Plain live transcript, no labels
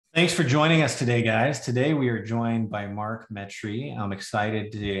Thanks for joining us today, guys. Today we are joined by Mark Metry. I'm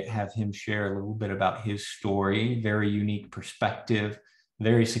excited to have him share a little bit about his story, very unique perspective,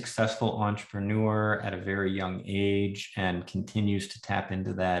 very successful entrepreneur at a very young age, and continues to tap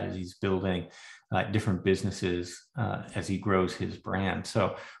into that as he's building different businesses as he grows his brand.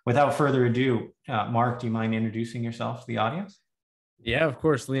 So without further ado, Mark, do you mind introducing yourself to the audience? Yeah, of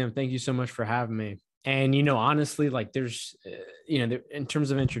course, Liam. Thank you so much for having me. And honestly, like in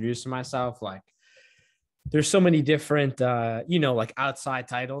terms of introducing myself, like there's so many different, like outside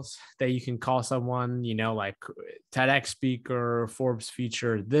titles that you can call someone, like TEDx speaker, Forbes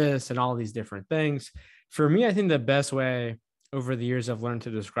feature, this, and all these different things. For me, I think the best way over the years I've learned to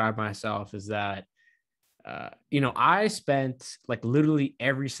describe myself is that, I spent like literally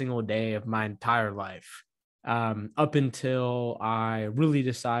every single day of my entire life up until I really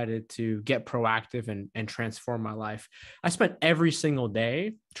decided to get proactive and transform my life. I spent every single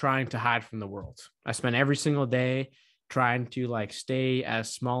day trying to hide from the world. I spent every single day trying to like stay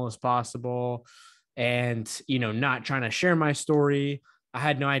as small as possible and, not trying to share my story. I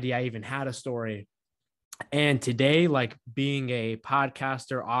had no idea I even had a story. And today, like being a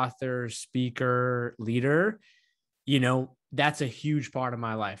podcaster, author, speaker, leader, that's a huge part of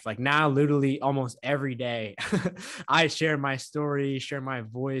my life. Like now, literally almost every day, I share my story, share my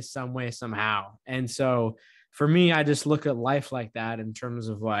voice some way, somehow. And so for me, I just look at life like that in terms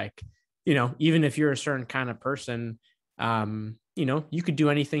of like, even if you're a certain kind of person, you could do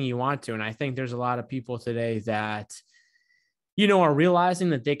anything you want to. And I think there's a lot of people today that, are realizing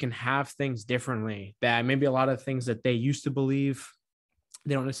that they can have things differently, that maybe a lot of things that they used to believe,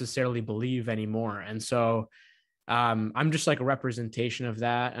 they don't necessarily believe anymore. And so, I'm just like a representation of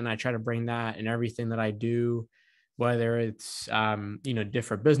that. And I try to bring that in everything that I do, whether it's,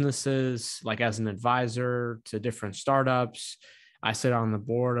 different businesses, like as an advisor to different startups. I sit on the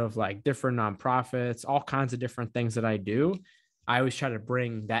board of like different nonprofits, all kinds of different things that I do. I always try to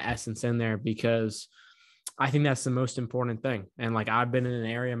bring that essence in there because I think that's the most important thing. And like, I've been in an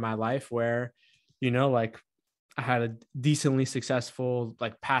area in my life where, like I had a decently successful,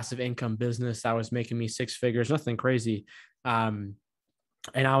 like passive income business that was making me six figures, nothing crazy. And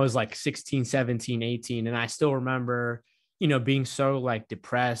I was like 16, 17, 18. And I still remember, being so like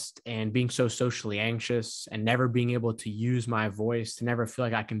depressed and being so socially anxious and never being able to use my voice, to never feel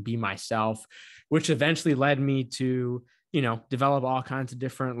like I can be myself, which eventually led me to, develop all kinds of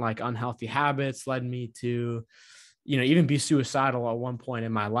different like unhealthy habits, led me to, even be suicidal at one point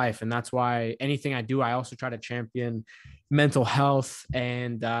in my life. And that's why anything I do, I also try to champion mental health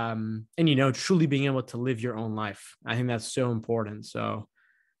and truly being able to live your own life. I think that's so important. So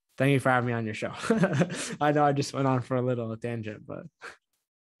thank you for having me on your show. I know I just went on for a little tangent, but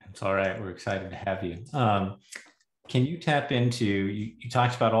It's all right. We're excited to have you. Can you tap into, you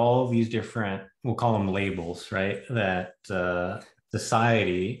talked about all these different, we'll call them labels, right? That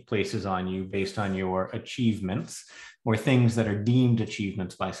society places on you based on your achievements or things that are deemed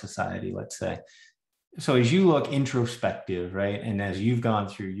achievements by society, let's say. So as you look introspective, right? And as you've gone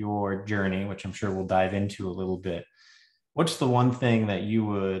through your journey, which I'm sure we'll dive into a little bit, what's the one thing that you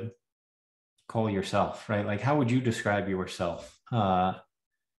would call yourself, right? Like, how would you describe yourself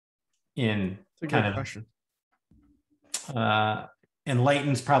in it's a kind great of question.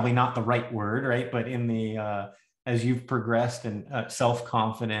 enlighten's probably not the right word, right? But in the as you've progressed and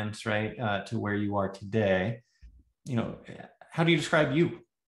self-confidence, right, to where you are today, you know, how do you describe you?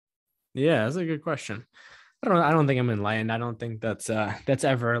 Yeah, that's a good question. I don't think I'm enlightened. I don't think that's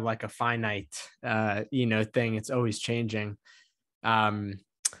ever like a finite thing. It's always changing. Um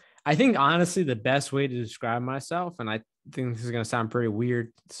I think honestly the best way to describe myself, and I think this is gonna sound pretty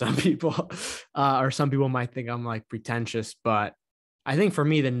weird to some people, or some people might think I'm like pretentious, but I think for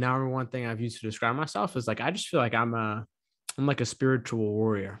me the number one thing I've used to describe myself is like I just feel like I'm like a spiritual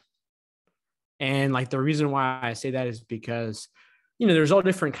warrior. And like the reason why I say that is because, there's all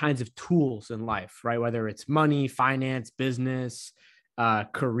different kinds of tools in life, right? Whether it's money, finance, business,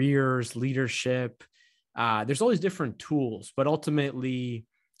 careers, leadership. There's all these different tools, but ultimately,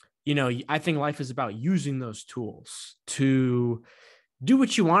 I think life is about using those tools to do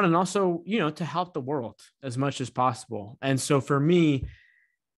what you want and also, to help the world as much as possible. And so for me,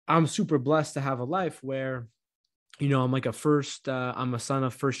 I'm super blessed to have a life where I'm a son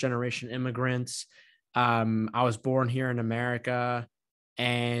of first generation immigrants. I was born here in America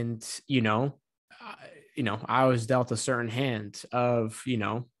and, I was dealt a certain hand of,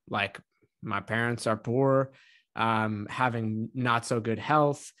 like my parents are poor, having not so good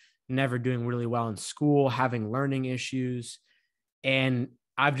health, never doing really well in school, having learning issues. And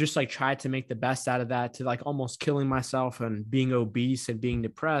I've just like tried to make the best out of that, to like almost killing myself and being obese and being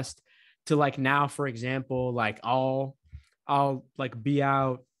depressed, to like now, for example, like I'll like be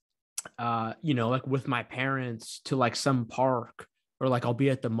out, like with my parents to like some park, or like I'll be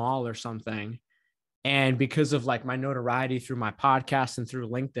at the mall or something. And because of like my notoriety through my podcast and through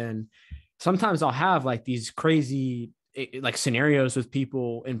LinkedIn, sometimes I'll have like these crazy like scenarios with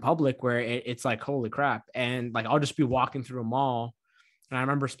people in public where it's like, holy crap. And like, I'll just be walking through a mall. And I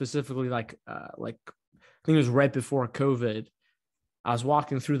remember specifically like I think it was right before COVID. I was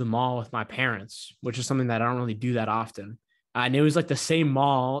walking through the mall with my parents, which is something that I don't really do that often. And it was like the same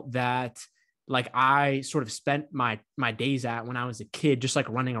mall that like I sort of spent my days at when I was a kid, just like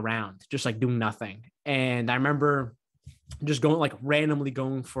running around, just like doing nothing. And I remember just going like randomly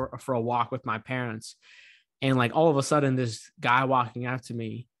going for a walk with my parents. And like all of a sudden this guy walking up to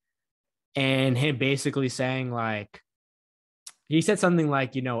me, and him basically saying like, he said something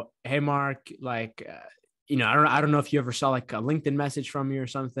like, hey, Mark, like, I don't know if you ever saw like a LinkedIn message from me or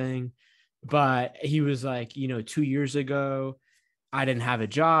something, but he was like, 2 years ago, I didn't have a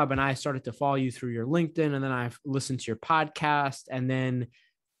job and I started to follow you through your LinkedIn, and then I listened to your podcast, and then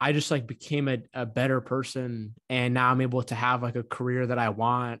I just like became a better person. And now I'm able to have like a career that I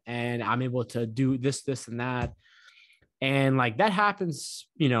want, and I'm able to do this, and that. And like that happens,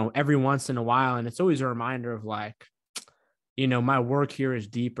 every once in a while. And it's always a reminder of like, my work here is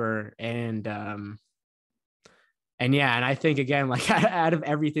deeper. And yeah, and I think again, like out of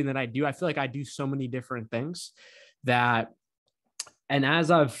everything that I do, I feel like I do so many different things that, and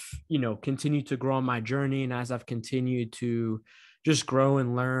as I've, continued to grow on my journey, and as I've continued to just grow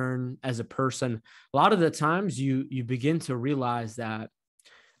and learn as a person, a lot of the times you begin to realize that,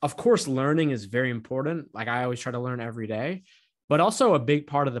 of course, learning is very important. Like I always try to learn every day, but also a big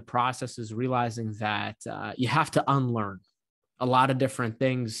part of the process is realizing that you have to unlearn a lot of different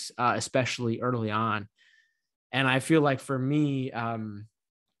things, especially early on. And I feel like for me, I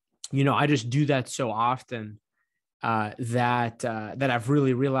just do that so often that I've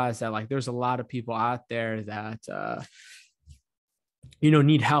really realized that like there's a lot of people out there that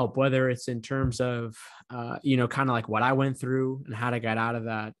need help, whether it's in terms of kind of like what I went through and how to get out of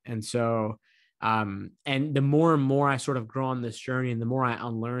that. And so and the more and more I sort of grow on this journey, and the more I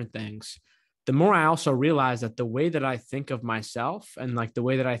unlearn things, the more I also realize that the way that I think of myself and like the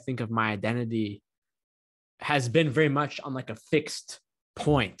way that I think of my identity has been very much on like a fixed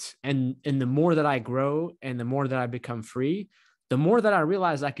point. And the more that I grow and the more that I become free, the more that I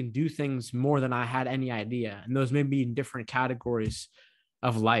realize I can do things more than I had any idea. And those may be in different categories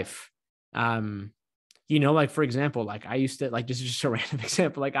of life. Like for example, like I used to like just a random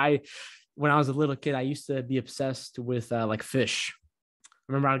example. Like when I was a little kid, I used to be obsessed with like fish.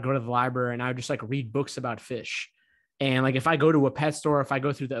 I remember I'd go to the library and I would just like read books about fish. And like if I go to a pet store, if I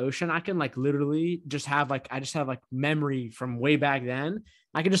go through the ocean, I can like literally just have like memory from way back then.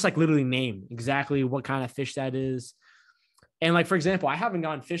 I can just like literally name exactly what kind of fish that is. And like, for example, I haven't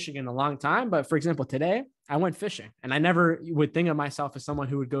gone fishing in a long time, but for example, today I went fishing, and I never would think of myself as someone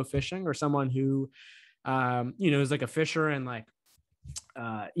who would go fishing or someone who, is like a fisher. And like,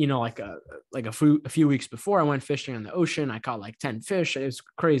 a few weeks before I went fishing in the ocean, I caught like 10 fish. It was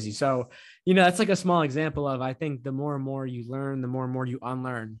crazy. So, that's like a small example of, I think the more and more you learn, the more and more you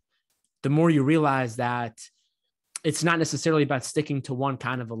unlearn, the more you realize that it's not necessarily about sticking to one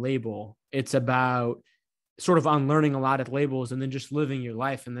kind of a label. It's about sort of unlearning a lot of labels and then just living your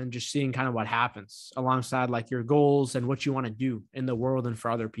life, and then just seeing kind of what happens alongside like your goals and what you want to do in the world and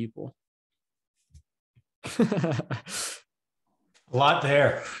for other people. A lot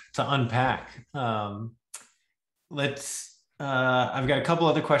there to unpack. I've got a couple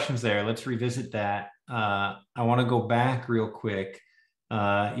other questions there. Let's revisit that. I want to go back real quick.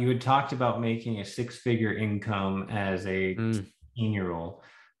 You had talked about making a 6-figure income as a 18-year-old.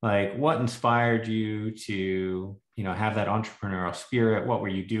 Like, what inspired you to, have that entrepreneurial spirit? What were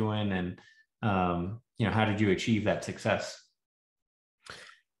you doing? And, how did you achieve that success?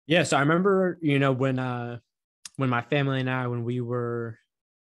 Yeah. So I remember, when my family and I, when we were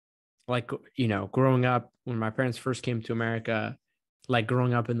like, growing up, when my parents first came to America, like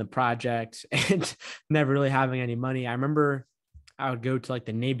growing up in the projects and never really having any money, I remember I would go to like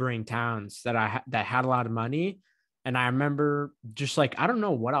the neighboring towns that that had a lot of money. And I remember just like, I don't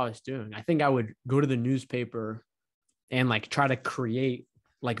know what I was doing. I think I would go to the newspaper and like try to create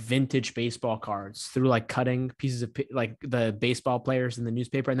like vintage baseball cards through like cutting pieces of like the baseball players in the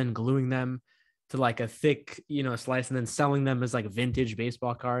newspaper and then gluing them to like a thick, slice, and then selling them as like vintage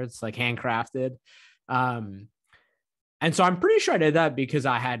baseball cards, like handcrafted. And so I'm pretty sure I did that because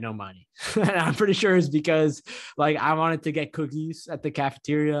I had no money. And I'm pretty sure it's because like I wanted to get cookies at the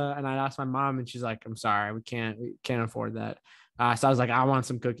cafeteria, and I asked my mom, and she's like, "I'm sorry, we can't afford that." So I was like, "I want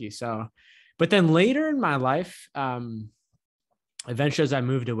some cookies." So, but then later in my life, eventually as I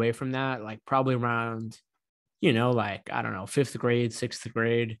moved away from that, like probably around, like I don't know, fifth grade, sixth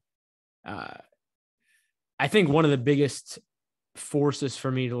grade, uh, I think one of the biggest forces for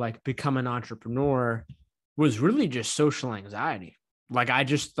me to like become an entrepreneur was really just social anxiety. Like I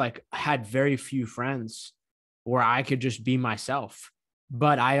just like had very few friends where I could just be myself.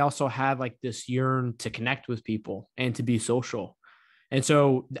 But I also had like this yearn to connect with people and to be social. And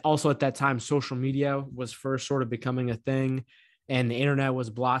so also at that time, social media was first sort of becoming a thing, and the internet was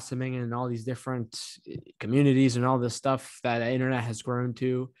blossoming and all these different communities and all this stuff that the internet has grown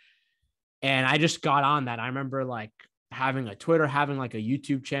to. And I just got on that. I remember like having a Twitter, having like a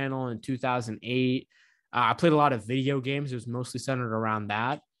YouTube channel in 2008. I played a lot of video games. It was mostly centered around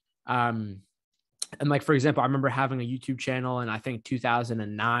that. Um, and like, for example, I remember having a YouTube channel in, I think,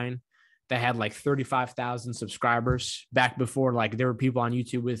 2009 that had like 35,000 subscribers back before, like there were people on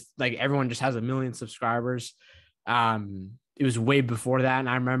YouTube with like, everyone just has a million subscribers. It was way before that. And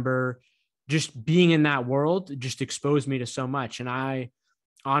I remember just being in that world just exposed me to so much. And I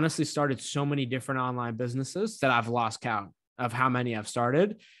honestly started so many different online businesses that I've lost count of how many I've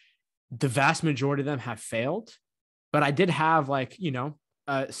started. The vast majority of them have failed, but I did have like,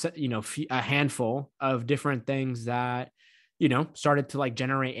 a handful of different things that, started to like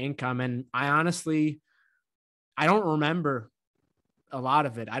generate income. And I don't remember a lot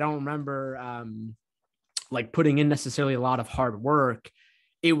of it. I don't remember like putting in necessarily a lot of hard work.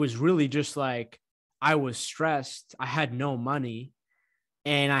 It was really just like, I was stressed. I had no money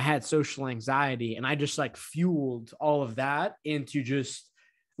and I had social anxiety, and I just like fueled all of that into just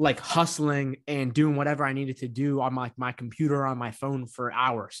like hustling and doing whatever I needed to do on my computer, on my phone for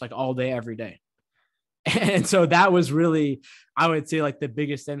hours, like all day, every day. And so that was really, I would say, like the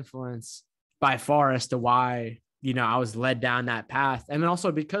biggest influence by far as to why, I was led down that path. And then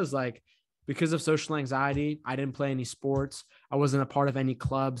also because of social anxiety, I didn't play any sports. I wasn't a part of any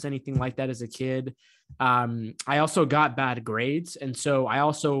clubs, anything like that as a kid. I also got bad grades. And so I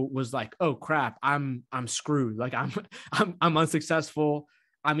also was like, oh crap, I'm screwed. Like I'm unsuccessful.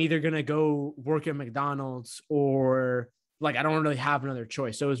 I'm either going to go work at McDonald's, or like, I don't really have another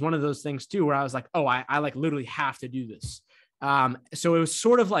choice. So it was one of those things too, where I was like, oh, I like literally have to do this. So it was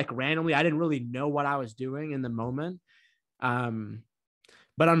sort of like randomly, I didn't really know what I was doing in the moment.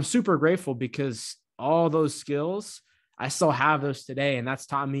 But I'm super grateful because all those skills, I still have those today. And that's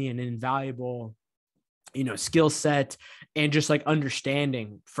taught me an invaluable, skill set and just like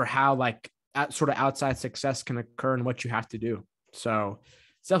understanding for how like sort of outside success can occur and what you have to do. So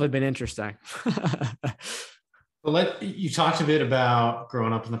it's definitely been interesting. Well, you talked a bit about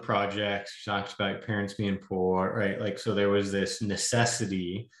growing up in the projects. You talked about your parents being poor, right? Like, so there was this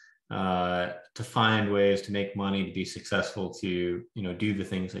necessity to find ways to make money, to be successful, to do the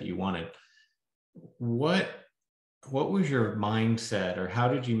things that you wanted. What was your mindset, or how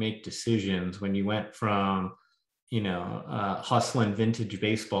did you make decisions when you went from hustling vintage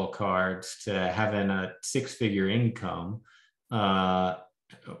baseball cards to having a six-figure income?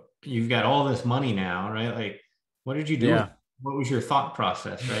 You've got all this money now, right? Like, what did you do? Yeah. What was your thought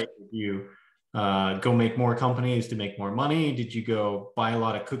process, right? Did you go make more companies to make more money? Did you go buy a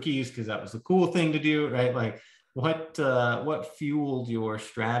lot of cookies because that was the cool thing to do, right? Like, what fueled your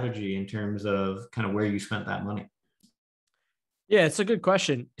strategy in terms of kind of where you spent that money? Yeah, it's a good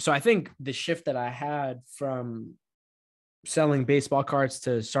question. So I think the shift that I had from selling baseball cards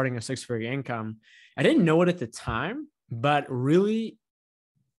to starting a six-figure income, I didn't know it at the time, but really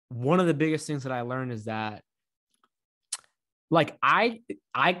one of the biggest things that I learned is that like I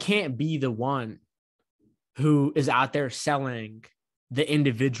can't be the one who is out there selling the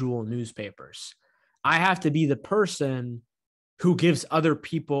individual newspapers. I have to be the person who gives other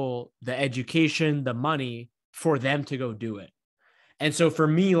people the education, the money for them to go do it. And so for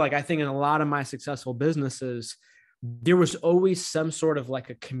me, like I think in a lot of my successful businesses, there was always some sort of like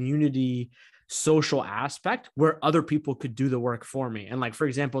a community social aspect where other people could do the work for me. And like, for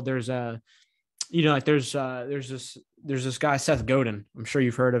example, there's this guy, Seth Godin. I'm sure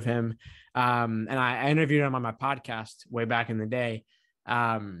you've heard of him. And I interviewed him on my podcast way back in the day.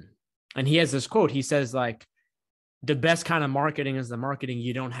 And he has this quote. He says like, the best kind of marketing is the marketing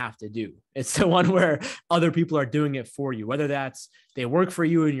you don't have to do. It's the one where other people are doing it for you, whether that's they work for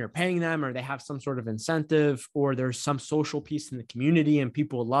you and you're paying them, or they have some sort of incentive, or there's some social piece in the community and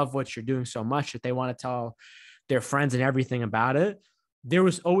people love what you're doing so much that they want to tell their friends and everything about it. There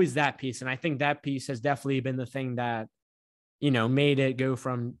was always that piece. And I think that piece has definitely been the thing that made it go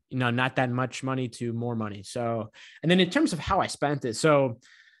from, not that much money to more money. So, and then in terms of how I spent it. So,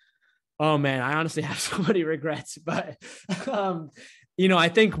 oh man, I honestly have so many regrets, but, I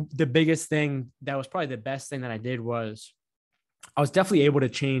think the biggest thing that was probably the best thing that I did was I was definitely able to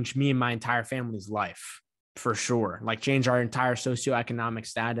change me and my entire family's life for sure, like change our entire socioeconomic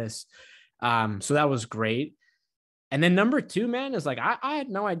status. So that was great. And then number two, man, is like, I had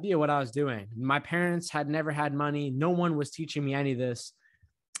no idea what I was doing. My parents had never had money. No one was teaching me any of this.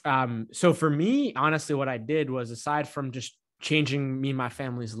 So for me, honestly, what I did was, aside from just changing me and my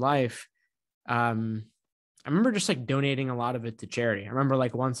family's life, I remember just like donating a lot of it to charity. I remember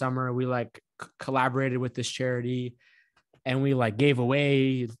like one summer we like collaborated with this charity and we like gave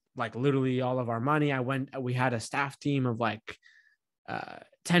away like literally all of our money. We had a staff team of like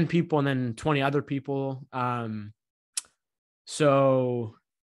 10 people and then 20 other people. So,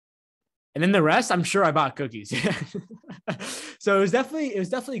 and then the rest, I'm sure I bought cookies. So it was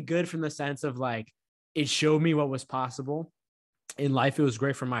definitely good from the sense of like, it showed me what was possible in life. It was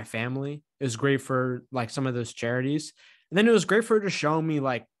great for my family. It was great for like some of those charities. And then it was great for it to show me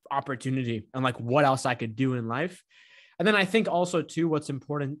like opportunity and like what else I could do in life. And then I think also too, what's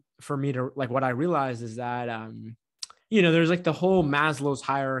important for me to like, what I realized is that, there's like the whole Maslow's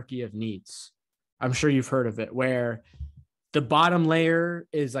hierarchy of needs. I'm sure you've heard of it, where the bottom layer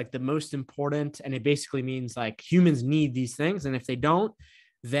is like the most important. And it basically means like humans need these things. And if they don't,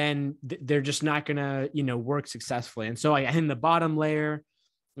 then they're just not going to, work successfully. And so in the bottom layer,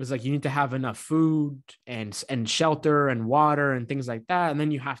 it was like, you need to have enough food and shelter and water and things like that. And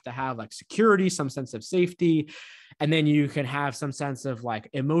then you have to have like security, some sense of safety. And then you can have some sense of like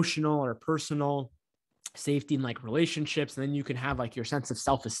emotional or personal safety in like relationships. And then you can have like your sense of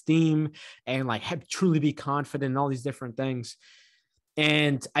self-esteem and like truly be confident in all these different things.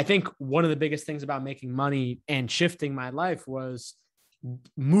 And I think one of the biggest things about making money and shifting my life was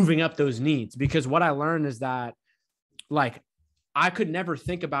moving up those needs, because what I learned is that like I could never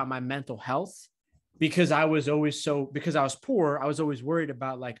think about my mental health because I was poor. I was always worried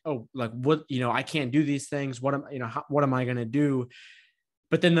about like, oh, like what, I can't do these things. What am I going to do?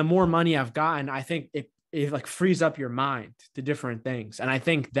 But then the more money I've gotten, I think it like frees up your mind to different things. And I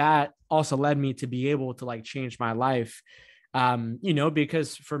think that also led me to be able to like change my life.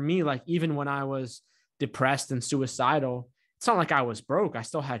 Because for me, like even when I was depressed and suicidal, it's not like I was broke. I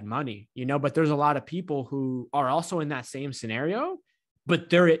still had money, but there's a lot of people who are also in that same scenario, but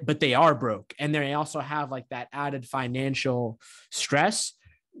they are broke. And they also have like that added financial stress,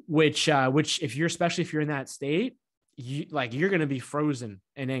 which especially if you're in that state, you're going to be frozen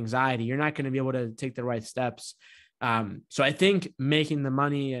in anxiety. You're not going to be able to take the right steps. So I think making the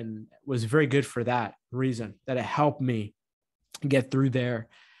money and was very good for that reason, that it helped me get through there.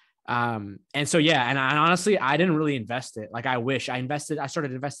 And so, yeah. And honestly, I didn't really invest it. Like I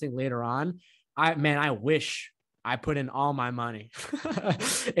started investing later on. I wish I put in all my money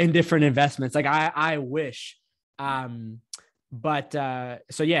in different investments. Like I wish, so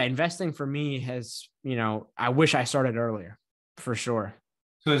yeah, investing for me has, I wish I started earlier for sure.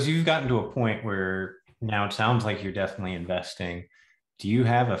 So as you've gotten to a point where now it sounds like you're definitely investing, do you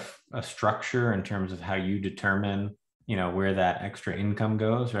have a structure in terms of how you determine, where that extra income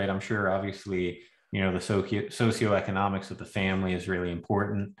goes, right? I'm sure obviously, the socioeconomics of the family is really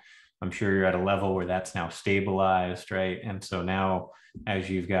important. I'm sure you're at a level where that's now stabilized, right? And so now as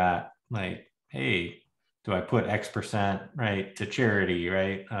you've got like, hey, do I put X%, right, to charity,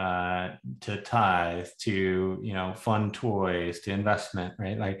 right, to tithe, to, fund toys, to investment,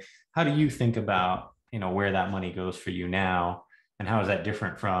 right? Like, how do you think about, where that money goes for you now? And how is that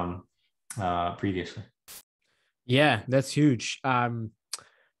different from previously? Yeah, that's huge.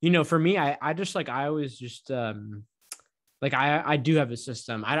 For me, I just like, I always just, like I do have a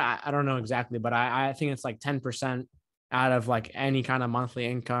system. I don't know exactly, but I think it's like 10% out of like any kind of monthly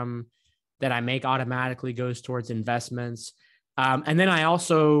income that I make automatically goes towards investments. And then I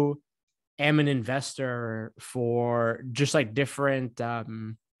also am an investor for just like different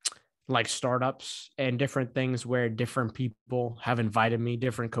like startups and different things where different people have invited me,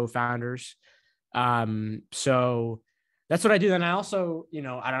 different co-founders. So that's what I do. Then I also,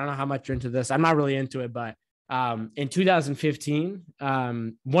 I don't know how much you're into this. I'm not really into it, but in 2015,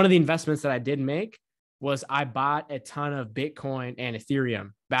 one of the investments that I did make was I bought a ton of Bitcoin and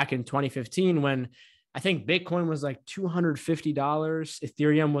Ethereum back in 2015 when I think Bitcoin was like $250.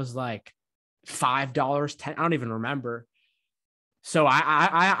 Ethereum was like $5, 10. I don't even remember. So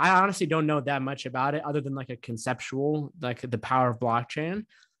I honestly don't know that much about it other than like a conceptual, like the power of blockchain.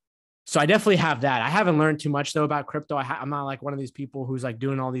 So I definitely have that. I haven't learned too much though about crypto. I'm not like one of these people who's like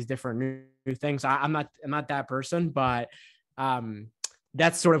doing all these different new things. I'm not that person, but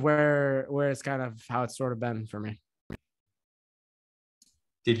That's sort of where it's kind of how it's sort of been for me.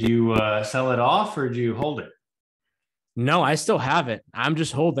 Did you sell it off or did you hold it? No, I still have it. I'm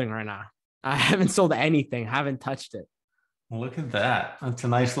just holding right now. I haven't sold anything. Haven't touched it. Well, look at that. That's a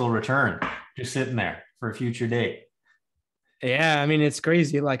nice little return. Just sitting there for a future date. Yeah, I mean, it's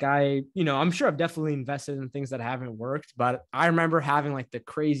crazy. Like I'm sure I've definitely invested in things that haven't worked, but I remember having like the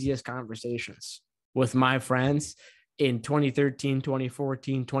craziest conversations with my friends in 2013,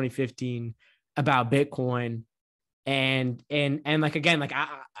 2014, 2015 about Bitcoin. And like, again, like,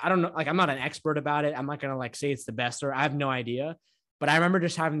 I don't know, like, I'm not an expert about it. I'm not going to like say it's the best, or I have no idea, but I remember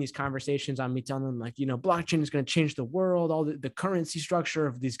just having these conversations on me telling them like, blockchain is going to change the world, all the currency structure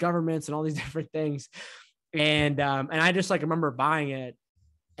of these governments and all these different things. And I just like remember buying it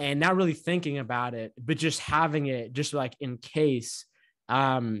and not really thinking about it, but just having it just like in case.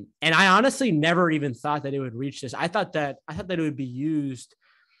 And I honestly never even thought that it would reach this. I thought that it would be used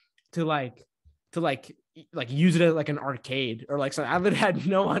to use it as like an arcade or like something. I literally had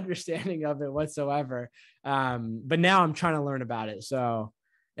no understanding of it whatsoever. But now I'm trying to learn about it. So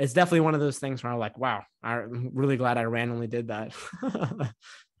it's definitely one of those things where I'm like, wow, I'm really glad I randomly did that.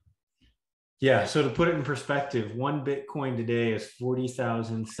 Yeah. So to put it in perspective, one Bitcoin today is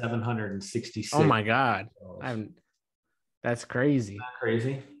 40,766. Oh my God. That's crazy. Isn't that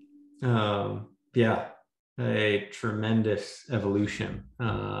crazy? Yeah. A tremendous evolution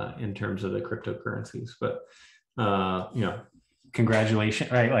in terms of the cryptocurrencies, but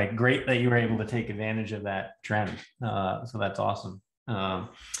congratulations, right? Like, great that you were able to take advantage of that trend. So that's awesome.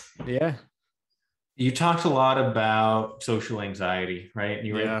 Yeah. You talked a lot about social anxiety, right?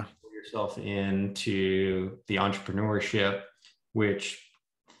 You were able to pull yourself into the entrepreneurship, which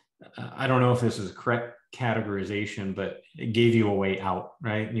I don't know if this is a correct categorization, but it gave you a way out,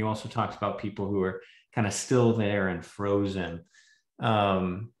 right? And you also talked about people who are kind of still there and frozen.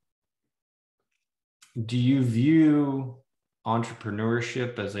 Do you view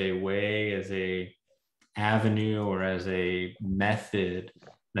entrepreneurship as a way, as a avenue, or as a method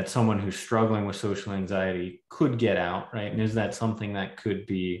that someone who's struggling with social anxiety could get out, right? And is that something that could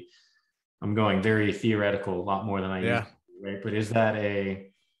be, I'm going very theoretical, a lot more than I used to, right? But is that a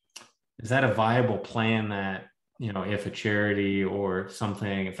viable plan that, if a charity or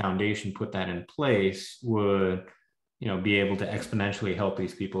something, a foundation put that in place, would, be able to exponentially help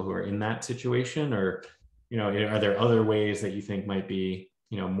these people who are in that situation? Or, are there other ways that you think might be,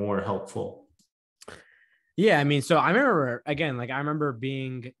 more helpful? Yeah, I mean, so I remember, again, like I remember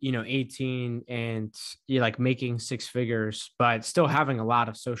being, 18 and like making six figures, but still having a lot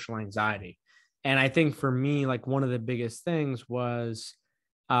of social anxiety. And I think for me, like one of the biggest things was,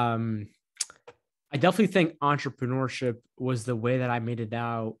 I definitely think entrepreneurship was the way that I made it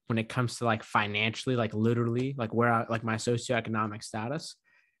out when it comes to like financially, like literally, like like my socioeconomic status.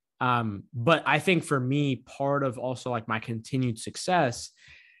 But I think for me, part of also like my continued success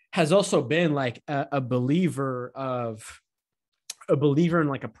has also been like a believer in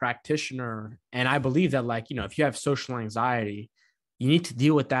like a practitioner. And I believe that like, if you have social anxiety, you need to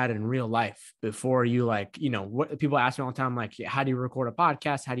deal with that in real life before you like, what people ask me all the time, like, how do you record a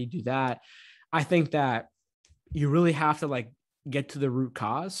podcast? How do you do that? I think that you really have to like get to the root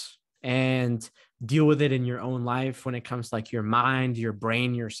cause and deal with it in your own life when it comes to like your mind, your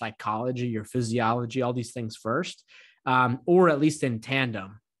brain, your psychology, your physiology, all these things first, or at least in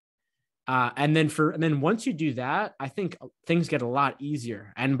tandem. And then once you do that, I think things get a lot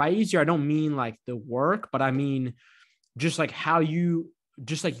easier. And by easier, I don't mean like the work, but I mean just like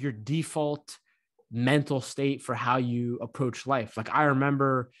just like your default mental state for how you approach life. Like I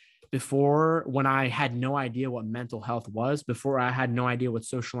remember before, when I had no idea what mental health was, before I had no idea what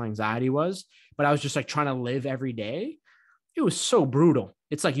social anxiety was, but I was just like trying to live every day. It was so brutal.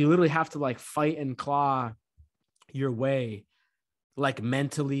 It's like you literally have to like fight and claw your way, like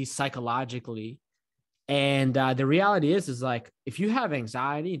mentally, psychologically. And the reality is like, if you have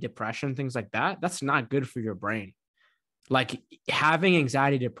anxiety, depression, things like that, that's not good for your brain. Like having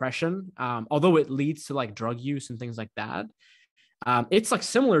anxiety, depression, although it leads to like drug use and things like that, it's like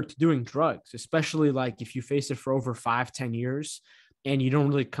similar to doing drugs, especially like if you face it for over 5-10 years and you don't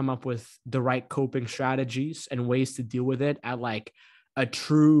really come up with the right coping strategies and ways to deal with it at like a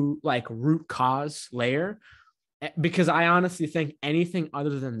true like root cause layer. Because I honestly think anything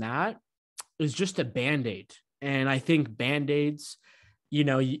other than that is just a band-aid. And I think band-aids,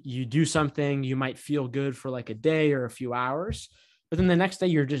 you do something, you might feel good for like a day or a few hours, but then the next day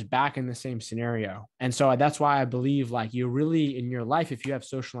you're just back in the same scenario. And so that's why I believe like you really in your life, if you have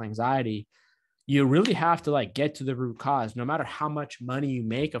social anxiety, you really have to like get to the root cause. No matter how much money you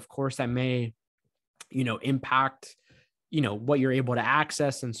make, of course, that may, impact what you're able to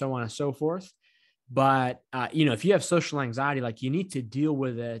access and so on and so forth. But, if you have social anxiety, like you need to deal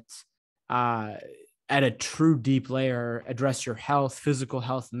with it at a true deep layer, address your health, physical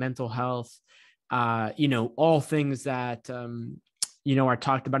health, mental health, all things that, are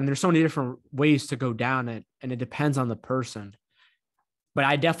talked about. And there's so many different ways to go down it, and it depends on the person. But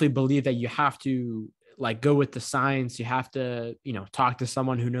I definitely believe that you have to like go with the science. You have to, talk to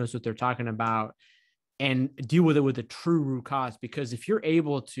someone who knows what they're talking about and deal with it with a true root cause. Because if you're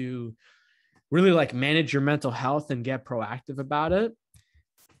able to really like manage your mental health and get proactive about it,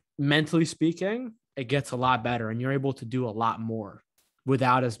 mentally speaking, it gets a lot better and you're able to do a lot more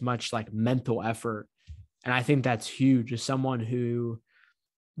without as much like mental effort. And I think that's huge. As someone who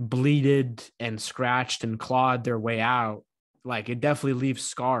bleeded and scratched and clawed their way out, like it definitely leaves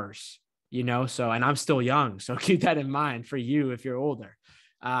scars, so, and I'm still young, so keep that in mind for you if you're older,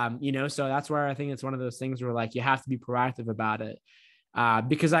 so that's where I think it's one of those things where like you have to be proactive about it,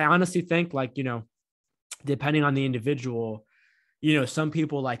 because I honestly think like, depending on the individual, some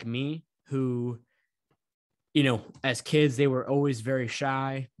people like me who, as kids, they were always very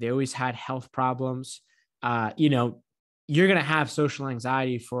shy. They always had health problems. You're going to have social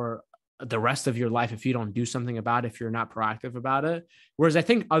anxiety for the rest of your life if you don't do something about it, if you're not proactive about it. Whereas I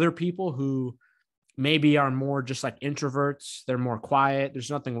think other people who maybe are more just like introverts, they're more quiet.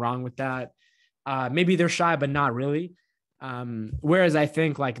 There's nothing wrong with that. Maybe they're shy, but not really. Whereas I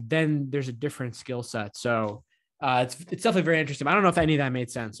think like then there's a different skill set. So it's definitely very interesting. I don't know if any of that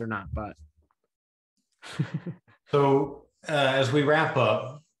made sense or not, but. So as we wrap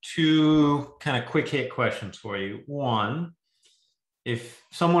up, two kind of quick hit questions for you. One, if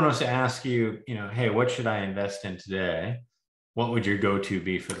someone was to ask you, hey, what should I invest in today? What would your go-to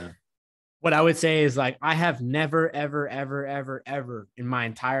be for them? What I would say is like, I have never, ever, ever, ever, ever in my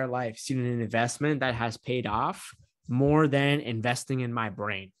entire life seen an investment that has paid off more than investing in my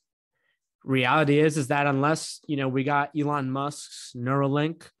brain. Reality is that unless, we got Elon Musk's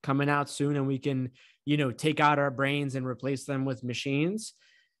Neuralink coming out soon and we can, take out our brains and replace them with machines,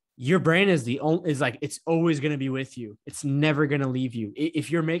 your brain is it's always going to be with you. It's never going to leave you. If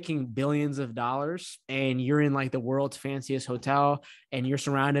you're making billions of dollars and you're in like the world's fanciest hotel and you're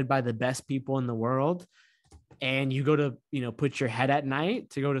surrounded by the best people in the world and you go to, put your head at night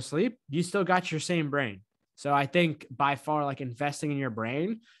to go to sleep, you still got your same brain. So I think by far, like investing in your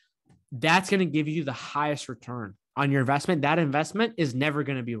brain, that's going to give you the highest return on your investment. That investment is never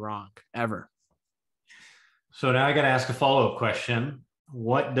going to be wrong ever. So now I got to ask a follow-up question.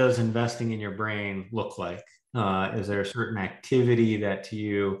 What does investing in your brain look like? Is there a certain activity that to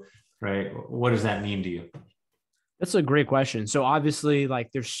you, right? What does that mean to you? That's a great question. So obviously,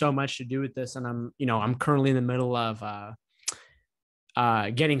 like, there's so much to do with this, and I'm currently in the middle of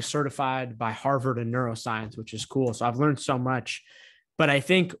getting certified by Harvard in neuroscience, which is cool. So I've learned so much. But I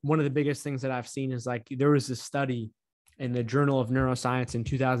think one of the biggest things that I've seen is like there was this study in the Journal of Neuroscience in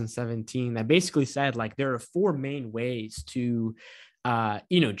 2017 that basically said like there are 4 main ways to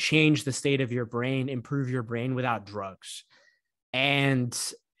change the state of your brain, improve your brain without drugs. And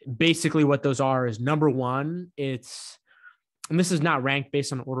basically what those are is number one, and this is not ranked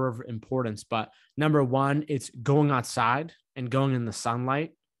based on order of importance, but number one, it's going outside and going in the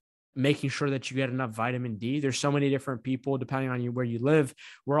sunlight, making sure that you get enough vitamin D. There's so many different people, depending on where you live.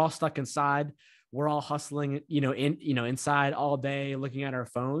 We're all stuck inside. We're all hustling, inside all day, looking at our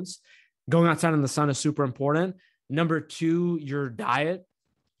phones. Going outside in the sun is super important. Number two, your diet.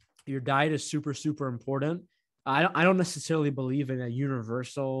 Your diet is super, super important. I don't necessarily believe in a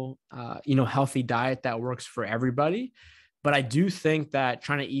universal, healthy diet that works for everybody, but I do think that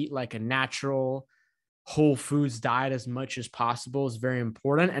trying to eat like a natural whole foods diet as much as possible is very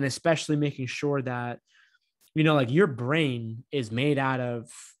important. And especially making sure that, like your brain is made out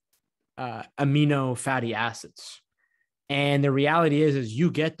of amino fatty acids. And the reality is you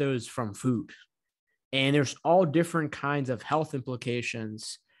get those from food. And there's all different kinds of health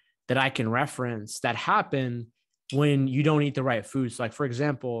implications that I can reference that happen when you don't eat the right foods. Like, for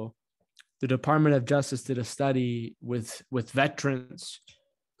example, the Department of Justice did a study with veterans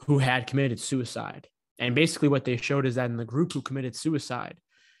who had committed suicide. And basically what they showed is that in the group who committed suicide,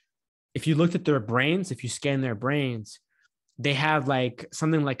 if you looked at their brains, if you scan their brains, they have like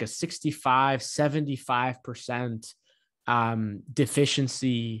something like a 75%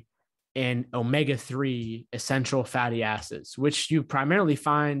 deficiency in omega-3 essential fatty acids, which you primarily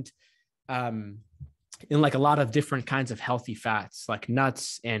find in like a lot of different kinds of healthy fats, like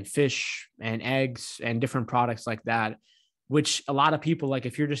nuts and fish and eggs and different products like that, which a lot of people, like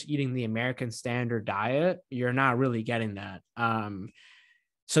if you're just eating the American standard diet, you're not really getting that.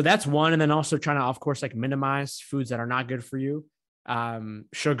 So that's one. And then also trying to, of course, like minimize foods that are not good for you.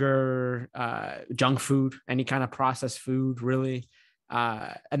 Sugar, junk food, any kind of processed food, really.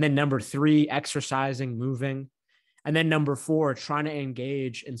 And then number three, exercising, moving. And then number four, trying to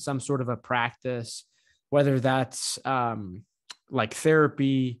engage in some sort of a practice, whether that's like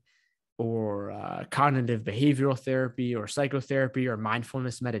therapy or cognitive behavioral therapy or psychotherapy or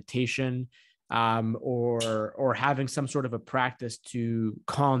mindfulness meditation, or having some sort of a practice to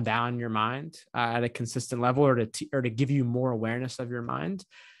calm down your mind at a consistent level, or to give you more awareness of your mind.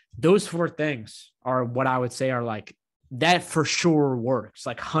 Those four things are what I would say are like, that for sure works,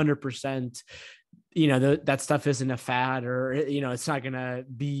 like 100%. That stuff isn't a fad, or, it's not going to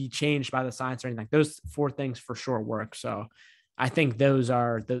be changed by the science or anything. Those four things for sure work. So I think those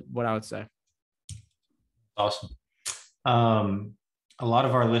are what I would say. Awesome. A lot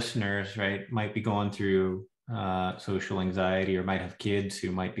of our listeners, right, might be going through social anxiety, or might have kids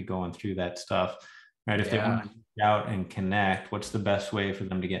who might be going through that stuff, right? If they want to reach out and connect, what's the best way for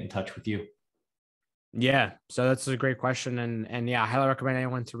them to get in touch with you? Yeah. So that's a great question. And yeah, I highly recommend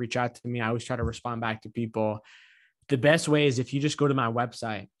anyone to reach out to me. I always try to respond back to people. The best way is if you just go to my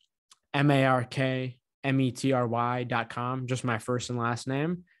website, markmetry.com, just my first and last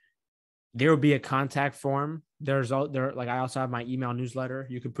name. There will be a contact form. I also have my email newsletter.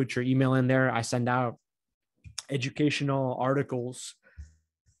 You can put your email in there. I send out educational articles,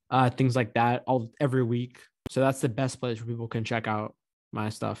 things like that every week. So that's the best place where people can check out my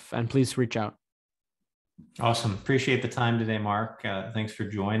stuff, and please reach out. Awesome. Appreciate the time today, Mark. Thanks for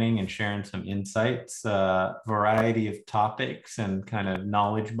joining and sharing some insights, variety of topics and kind of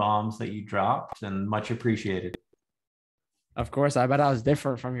knowledge bombs that you dropped, and much appreciated. Of course. I bet I was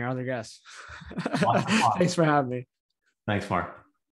different from your other guests. Thanks for having me. Thanks, Mark.